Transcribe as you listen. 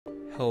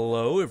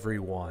Hello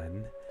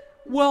everyone,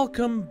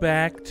 welcome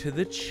back to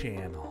the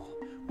channel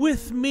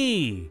with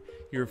me,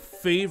 your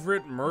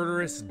favorite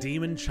murderous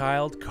demon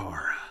child,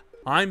 Chara.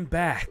 I'm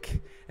back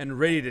and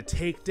ready to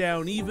take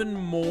down even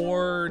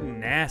more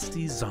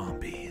nasty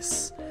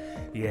zombies.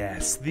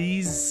 Yes,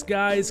 these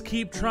guys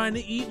keep trying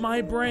to eat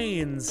my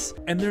brains,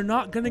 and they're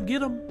not gonna get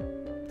them.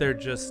 They're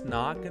just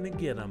not gonna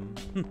get them.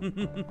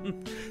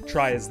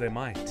 Try as they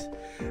might.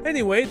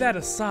 Anyway, that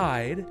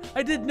aside,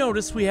 I did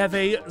notice we have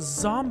a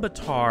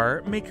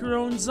Zombatar make your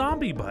own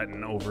zombie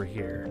button over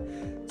here.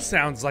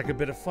 Sounds like a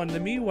bit of fun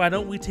to me. Why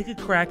don't we take a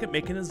crack at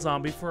making a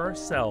zombie for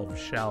ourselves,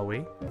 shall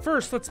we?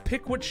 First, let's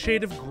pick what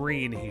shade of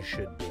green he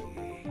should be.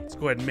 Let's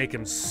go ahead and make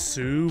him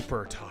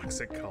super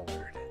toxic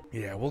colored.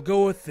 Yeah, we'll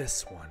go with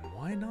this one.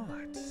 Why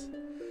not?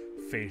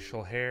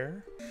 Facial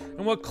hair.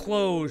 And what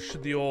clothes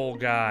should the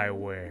old guy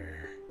wear?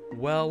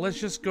 Well, let's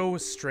just go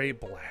with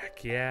straight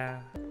black,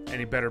 yeah?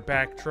 Any better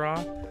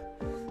backdrop?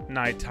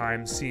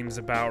 Nighttime seems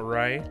about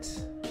right.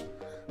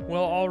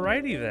 Well,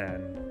 alrighty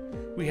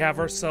then. We have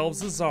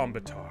ourselves a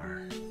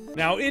Zombatar.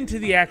 Now into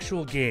the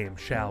actual game,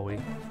 shall we?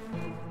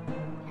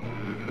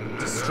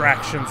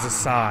 Distractions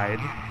aside.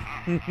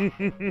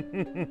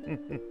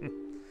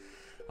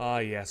 Ah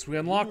yes, we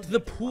unlocked the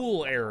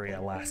pool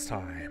area last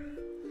time.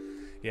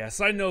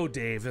 Yes, I know,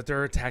 Dave, that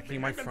they're attacking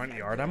my front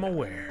yard, I'm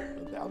aware.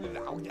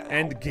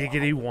 And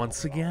giggity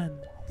once again.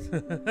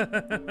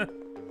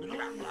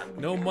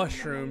 No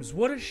mushrooms,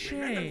 what a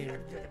shame.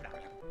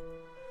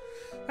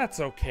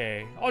 That's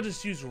okay, I'll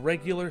just use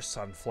regular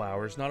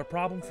sunflowers, not a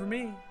problem for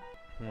me.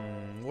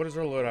 What is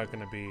our loadout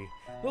gonna be?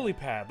 Lily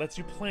pad lets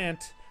you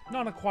plant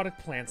non-aquatic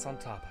plants on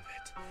top of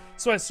it.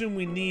 So I assume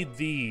we need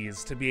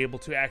these to be able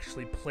to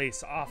actually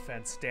place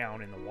offense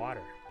down in the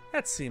water.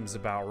 That seems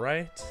about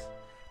right.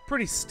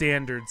 Pretty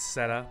standard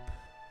setup.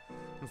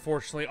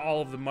 Unfortunately,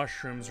 all of the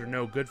mushrooms are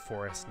no good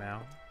for us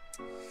now.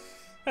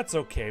 That's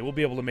okay, we'll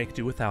be able to make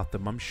do without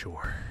them, I'm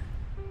sure.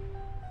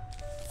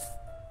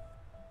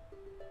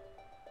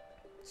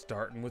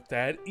 Starting with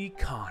that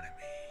economy.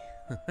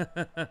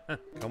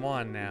 Come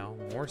on now,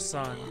 more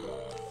sun.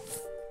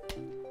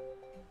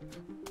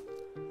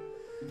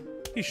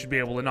 He should be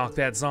able to knock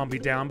that zombie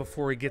down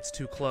before he gets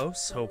too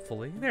close,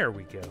 hopefully. There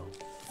we go.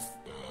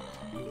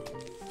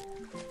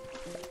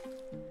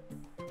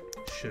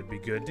 Should be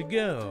good to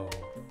go.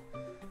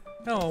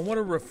 Oh, what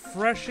a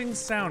refreshing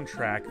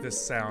soundtrack this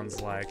sounds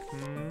like,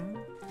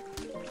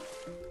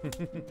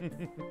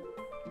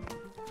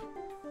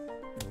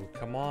 Oh,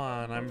 come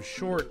on, I'm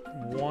short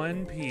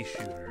one pea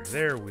shooter.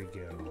 There we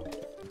go.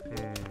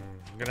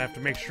 I'm gonna have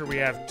to make sure we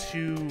have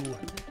 2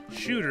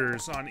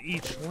 shooters on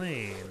each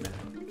lane.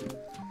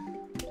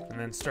 And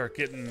then start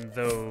getting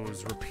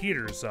those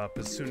repeaters up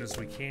as soon as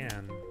we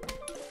can.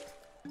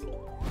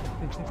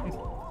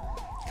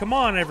 Come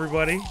on,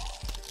 everybody.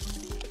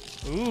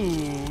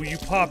 Ooh, you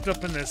popped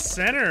up in the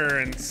center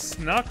and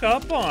snuck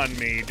up on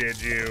me,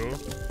 did you?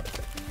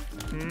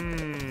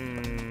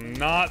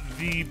 Not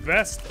the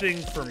best thing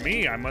for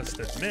me, I must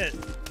admit.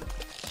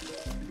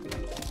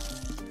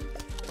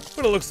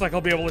 But it looks like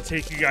I'll be able to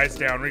take you guys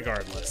down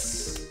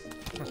regardless.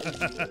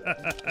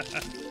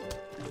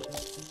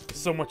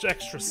 So much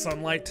extra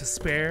sunlight to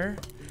spare.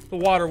 The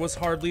water was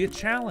hardly a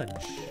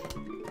challenge.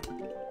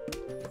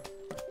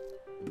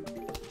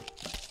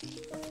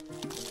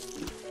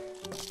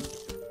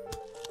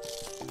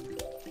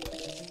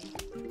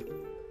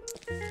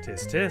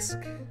 Tisk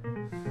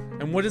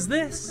tisk. And what is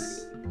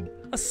this?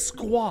 A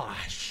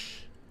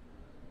squash.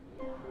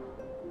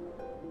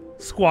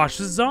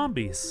 Squashes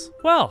zombies.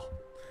 Well,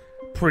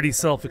 pretty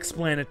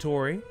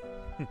self-explanatory.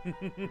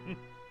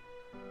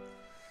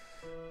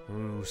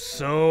 Ooh,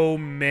 so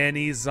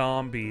many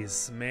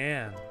zombies,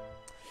 man.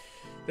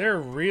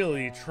 They're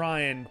really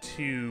trying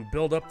to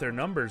build up their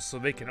numbers so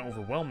they can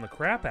overwhelm the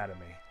crap out of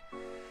me.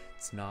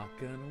 It's not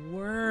gonna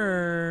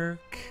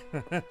work.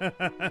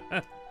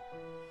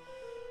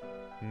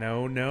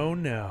 No, no,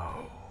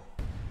 no.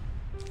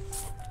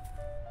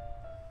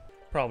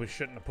 Probably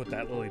shouldn't have put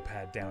that lily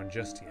pad down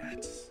just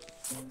yet.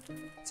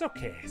 It's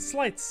okay,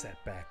 slight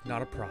setback,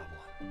 not a problem.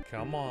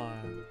 Come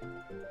on.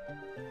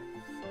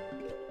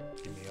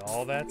 Give me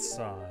all that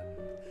sun.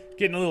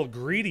 Getting a little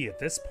greedy at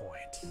this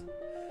point.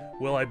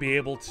 Will I be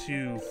able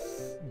to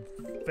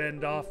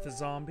fend off the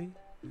zombie?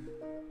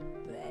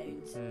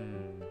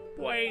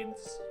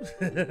 Blades.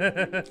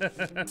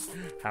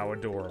 How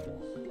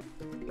adorable.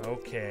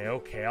 Okay,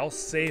 okay, I'll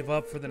save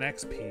up for the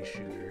next pea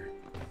shooter.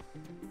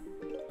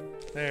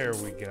 There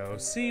we go.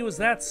 See, was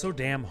that so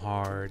damn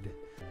hard?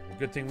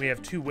 Good thing we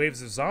have 2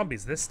 waves of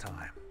zombies this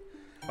time.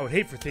 I would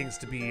hate for things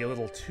to be a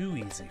little too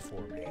easy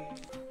for me.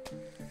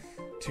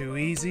 Too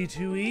easy,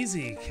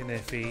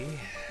 Kniffy.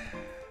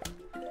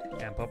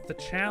 Amp up the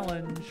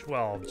challenge.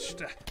 Well,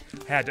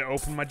 had to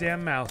open my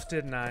damn mouth,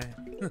 didn't I?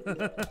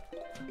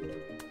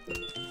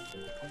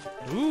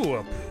 Ooh,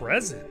 a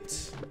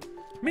present.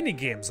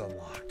 Minigames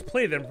unlocked.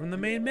 Play them from the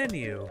main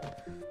menu.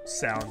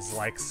 Sounds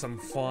like some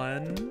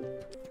fun.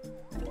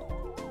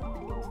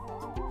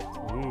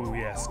 Ooh,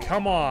 yes,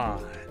 come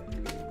on.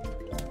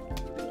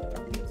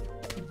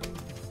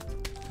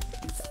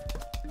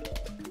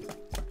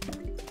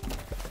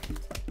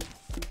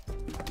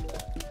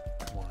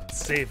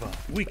 save up.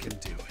 We can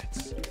do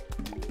it.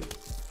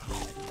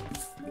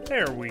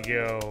 There we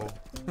go.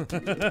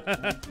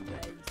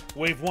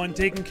 Wave 1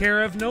 taken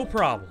care of, no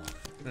problem.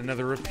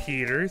 Another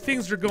repeater.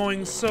 Things are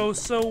going so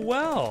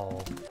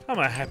well. I'm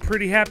a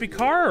pretty happy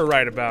Chara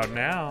right about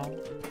now.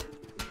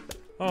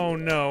 Oh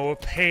no, a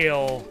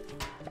pale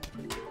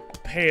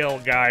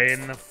guy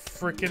in the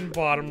frickin'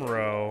 bottom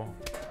row.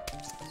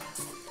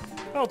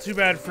 Well, too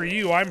bad for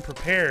you, I'm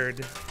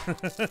prepared.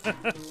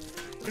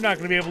 You're not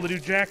gonna be able to do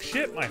jack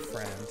shit, my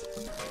friend.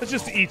 Let's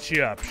just eat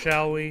you up,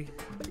 shall we?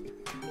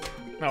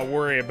 Not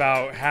worry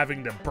about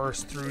having to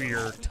burst through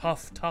your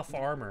tough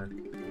armor.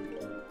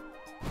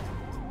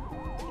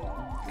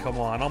 Come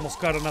on, almost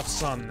got enough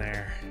sun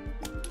there.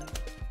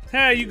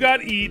 Ha, you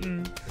got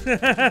eaten.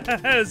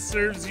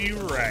 Serves you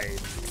right.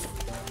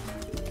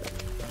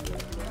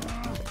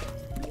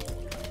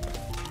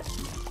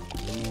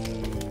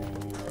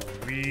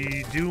 Ooh,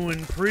 we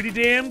doing pretty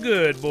damn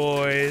good,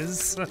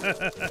 boys.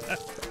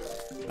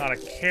 Not a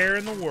care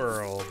in the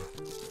world.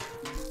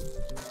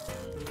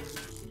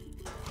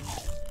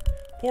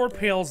 Poor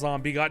pale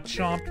zombie got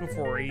chomped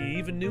before he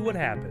even knew what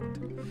happened.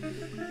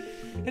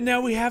 And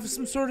now we have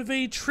some sort of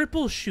a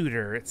triple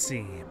shooter, it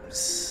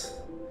seems.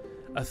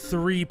 A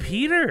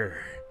three-peater.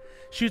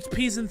 Shoots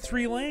peas in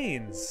 3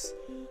 lanes.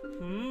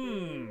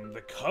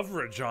 The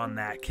coverage on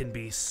that can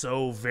be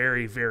so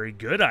very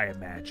good, I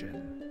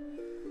imagine.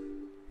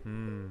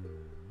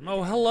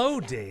 Oh, hello,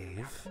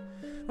 Dave.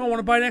 I want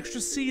to buy an extra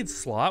seed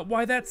slot.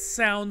 Why, that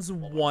sounds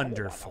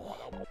wonderful.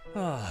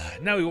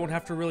 Now we won't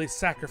have to really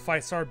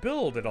sacrifice our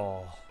build at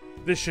all.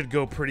 This should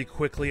go pretty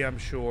quickly, I'm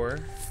sure.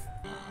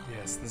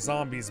 Yes, the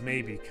zombies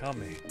may be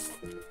coming,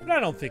 but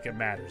I don't think it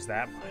matters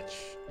that much.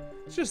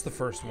 It's just the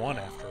first one,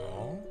 after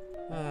all.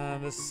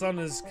 The sun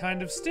is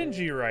kind of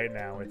stingy right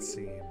now, it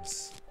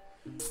seems.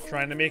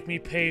 Trying to make me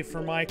pay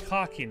for my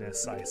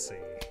cockiness, I see.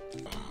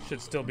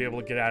 Should still be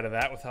able to get out of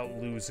that without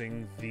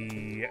losing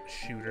the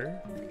shooter.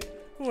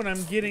 Ooh, and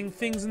I'm getting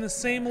things in the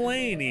same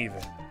lane,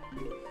 even.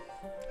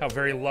 How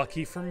very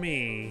lucky for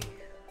me.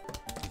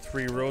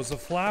 3 rows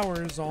of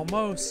flowers,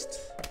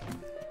 almost.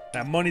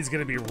 That money's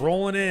gonna be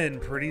rolling in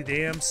pretty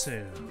damn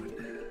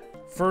soon.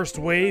 First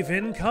wave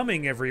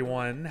incoming,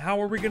 everyone.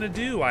 How are we gonna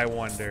do, I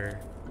wonder?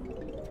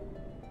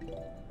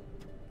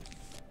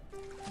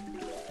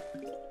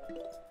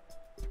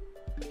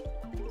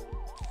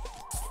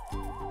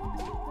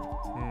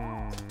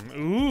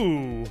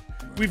 Ooh,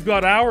 we've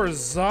got our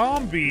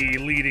zombie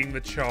leading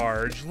the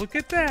charge. Look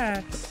at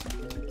that.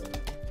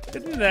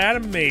 Isn't that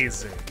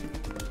amazing?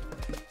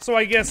 So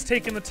I guess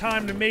taking the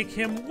time to make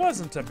him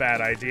wasn't a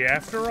bad idea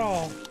after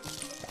all.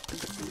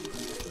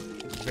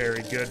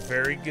 Very good,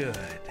 very good.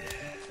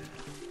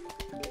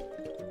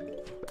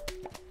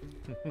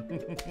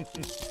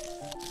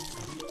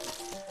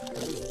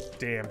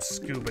 Damn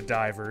scuba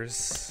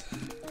divers.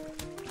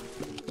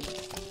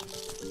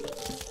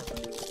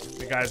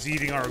 The guy's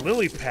eating our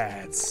lily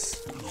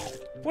pads.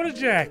 What a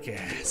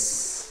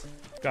jackass.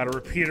 Got a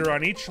repeater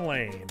on each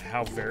lane.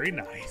 How very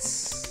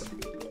nice.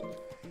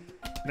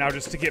 Now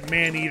just to get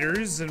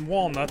man-eaters and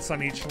walnuts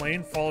on each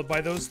lane, followed by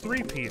those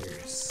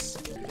 3-peaters.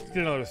 Let's get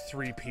another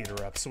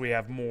 3-peater up so we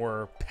have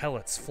more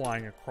pellets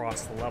flying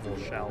across the level,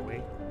 shall we?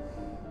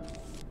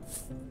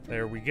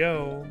 There we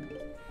go.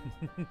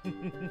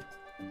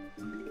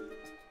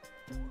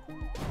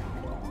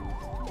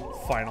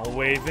 Final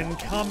wave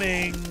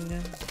incoming.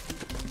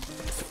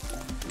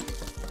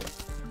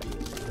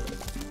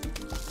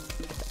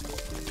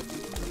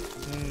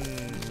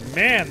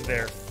 Man,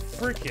 they're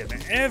freaking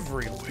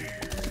everywhere.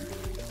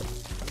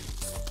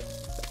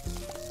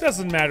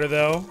 Doesn't matter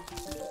though.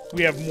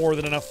 We have more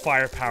than enough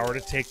firepower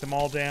to take them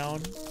all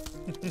down.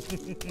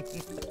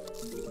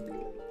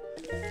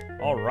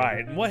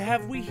 Alright, and what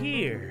have we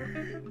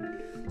here?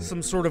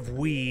 Some sort of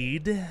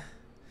weed.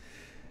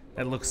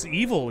 That looks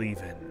evil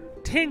even.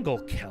 Tangle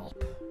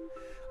kelp.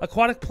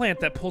 Aquatic plant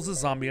that pulls a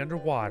zombie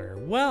underwater.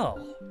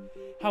 Well,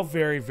 how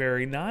very,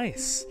 very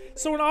nice.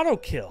 So an auto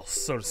kill,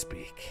 so to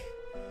speak.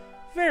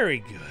 Very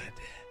good.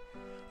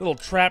 Little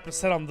trap to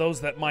set on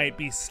those that might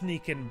be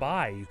sneaking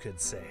by, you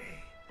could say.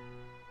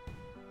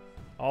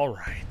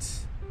 Alright.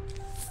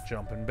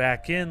 Jumping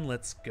back in,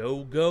 let's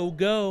go, go,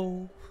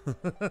 go.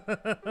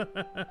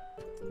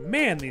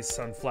 Man, these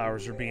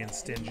sunflowers are being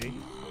stingy.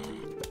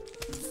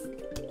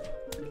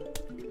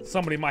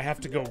 Somebody might have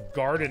to go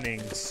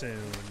gardening soon.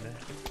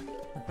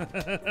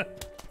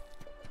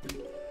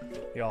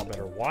 Y'all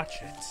better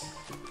watch it.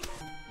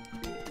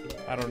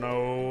 I don't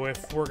know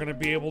if we're gonna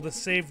be able to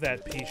save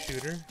that pea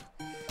shooter.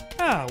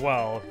 Ah,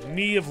 well,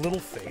 me of little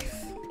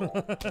faith.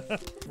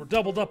 We're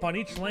doubled up on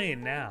each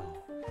lane now.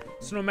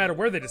 So no matter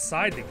where they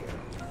decide to go,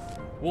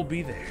 we'll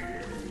be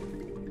there.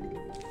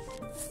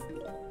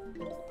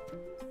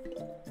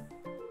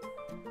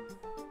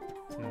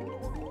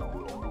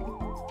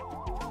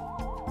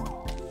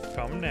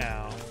 Come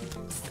now.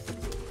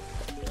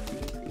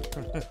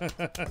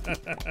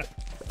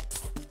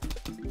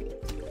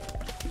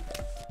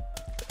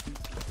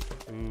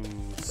 Ooh,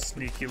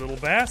 sneaky little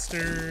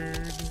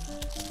bastard.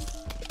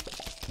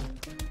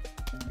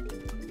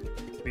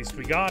 least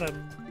we got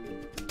him.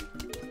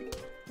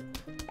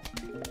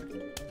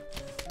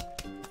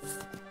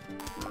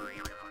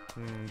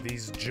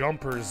 These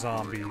jumper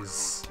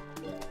zombies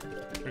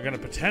are gonna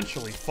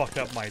potentially fuck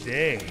up my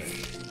day.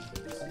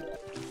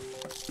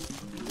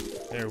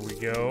 There we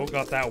go.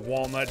 Got that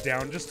walnut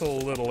down just a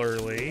little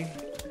early.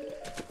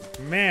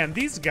 Man,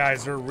 these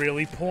guys are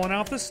really pulling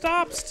out the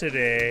stops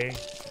today.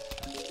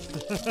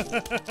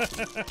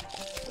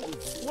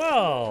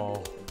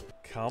 Well,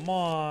 come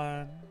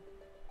on.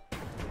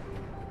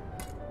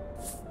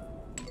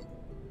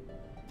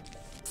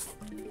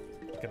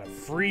 Gonna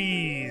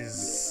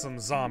freeze some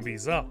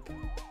zombies up.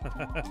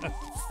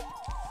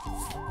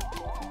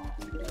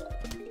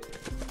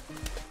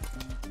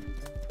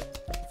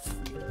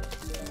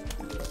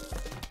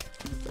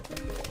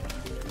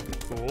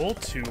 Cool,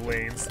 2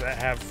 lanes that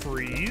have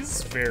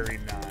freeze, very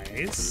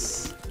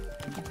nice.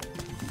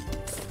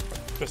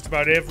 Just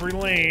about every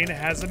lane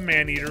has a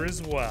man-eater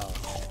as well.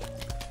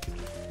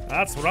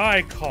 That's what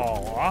I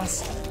call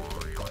awesome.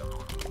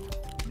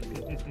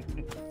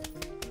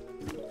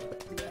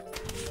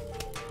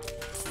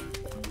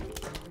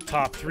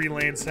 Top 3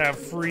 lanes have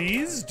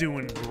freeze,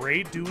 doing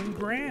great, doing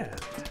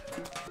grand.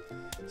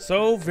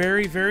 So,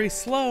 very, very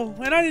slow.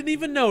 And I didn't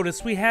even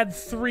notice we had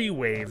 3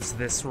 waves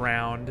this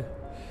round.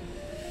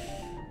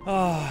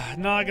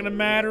 Not gonna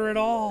matter at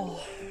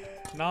all.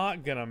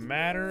 Not gonna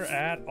matter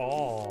at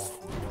all.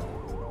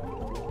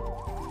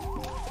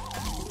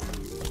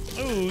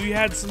 Ooh, you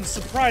had some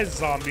surprise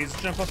zombies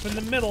jump up in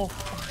the middle.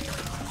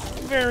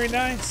 Very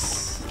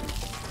nice.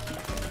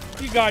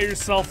 You got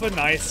yourself a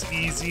nice,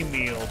 easy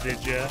meal,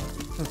 did ya?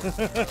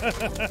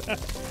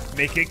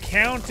 Make it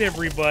count,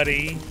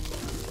 everybody.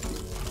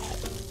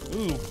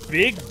 Ooh,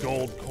 big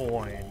gold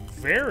coin.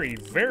 Very,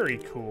 very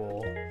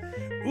cool.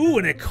 Ooh,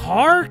 and a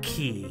car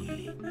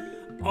key.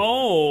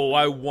 Oh,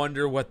 I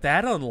wonder what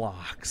that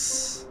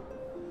unlocks.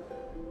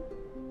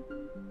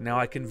 Now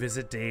I can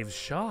visit Dave's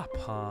shop,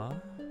 huh?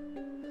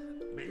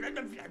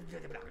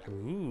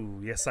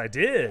 Ooh, yes I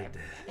did.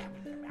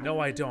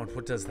 No, I don't.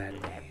 What does that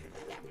mean?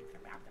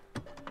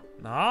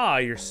 Ah,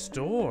 your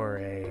store,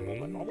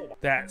 eh?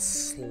 That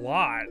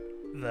slot,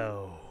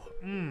 though.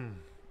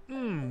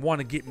 Want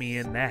to get me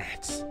in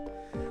that.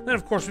 Then,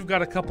 of course, we've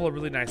got a couple of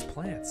really nice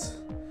plants.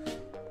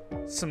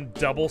 Some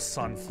double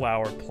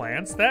sunflower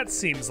plants. That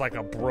seems like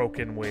a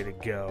broken way to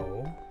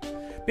go.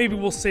 Maybe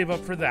we'll save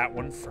up for that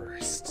one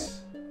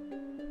first.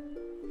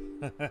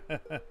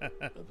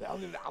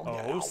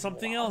 Oh,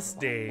 something else,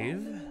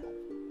 Dave.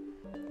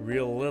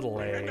 Real little,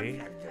 eh?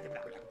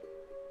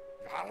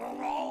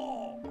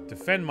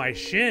 Defend my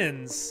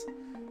shins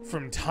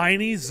from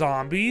tiny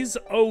zombies?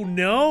 Oh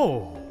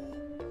no!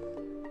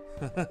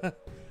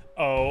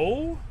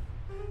 Oh?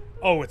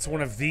 Oh, it's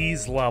one of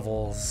these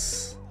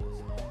levels.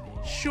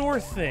 Sure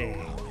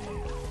thing.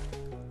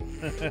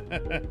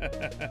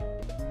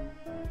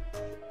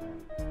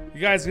 You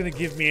guys gonna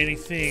give me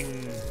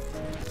anything?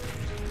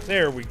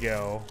 There we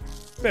go.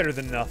 Better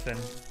than nothing.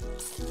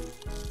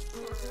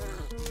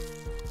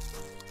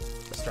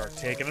 Start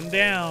taking them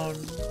down.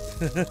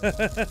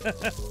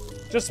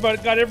 Just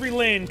about got every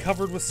lane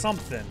covered with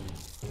something.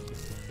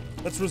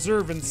 Let's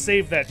reserve and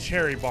save that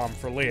cherry bomb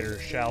for later,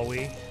 shall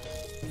we?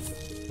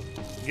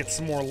 Get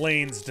some more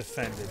lanes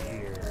defended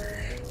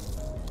here.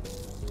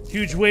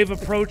 Huge wave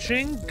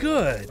approaching.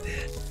 Good.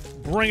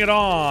 Bring it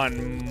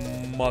on,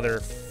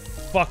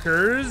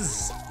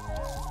 motherfuckers.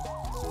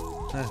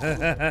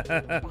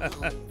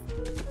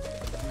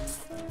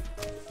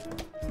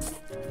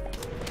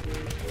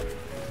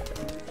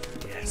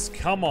 Yes,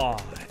 come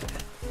on.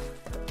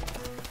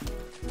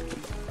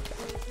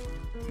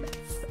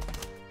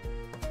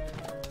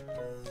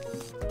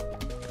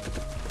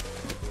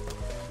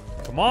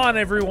 Come on,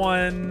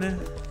 everyone.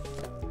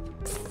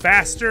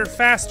 Faster,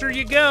 faster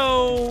you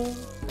go.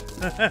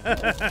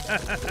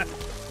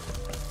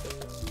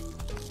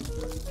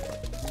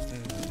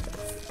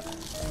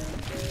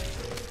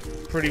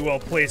 Pretty well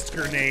placed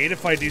grenade,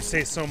 if I do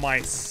say so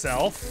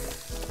myself.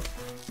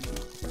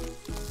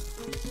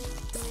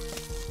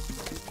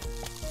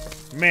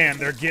 Man,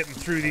 they're getting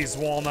through these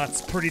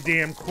walnuts pretty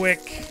damn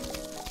quick.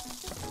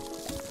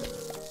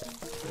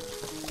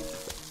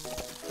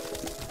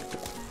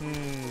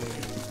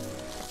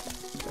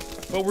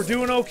 But we're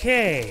doing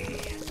okay.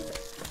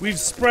 We've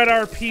spread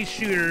our pea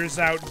shooters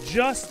out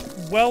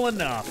just well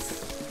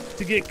enough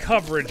to get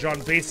coverage on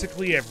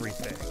basically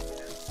everything.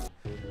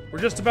 We're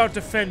just about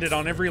defended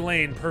on every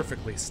lane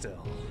perfectly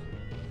still.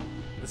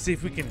 Let's see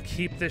if we can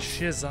keep this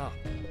shiz up.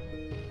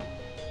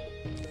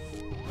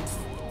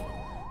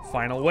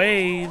 Final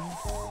wave.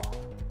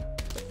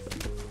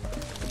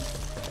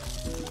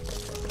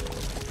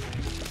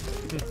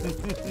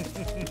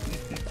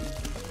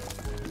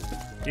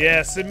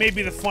 Yes, it may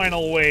be the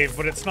final wave,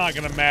 but it's not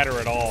gonna matter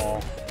at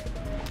all.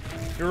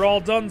 You're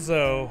all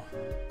donezo.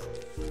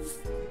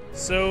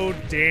 So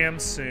damn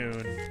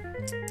soon.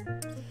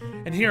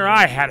 And here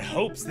I had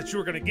hopes that you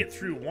were gonna get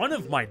through one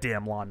of my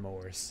damn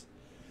lawnmowers.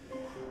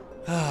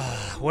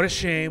 What a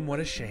shame, what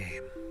a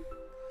shame.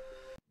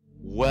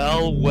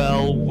 Well,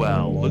 well,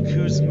 well, look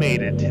who's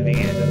made it to the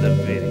end of the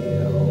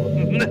video.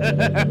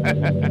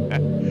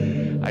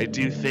 I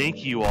do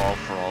thank you all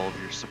for all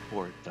of your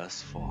support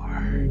thus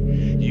far.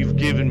 You've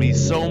given me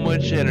so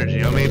much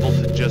energy, I'm able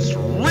to just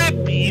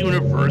rip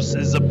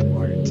universes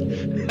apart.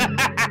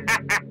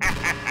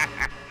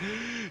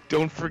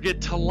 Don't forget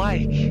to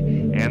like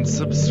and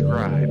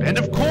subscribe. And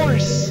of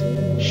course,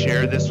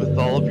 share this with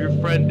all of your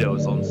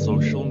friendos on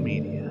social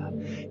media.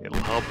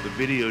 It'll help the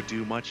video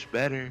do much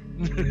better.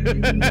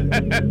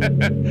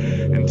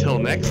 Until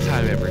next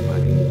time,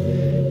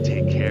 everybody,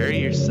 take care of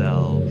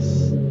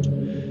yourselves.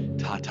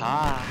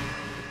 Ta-ta.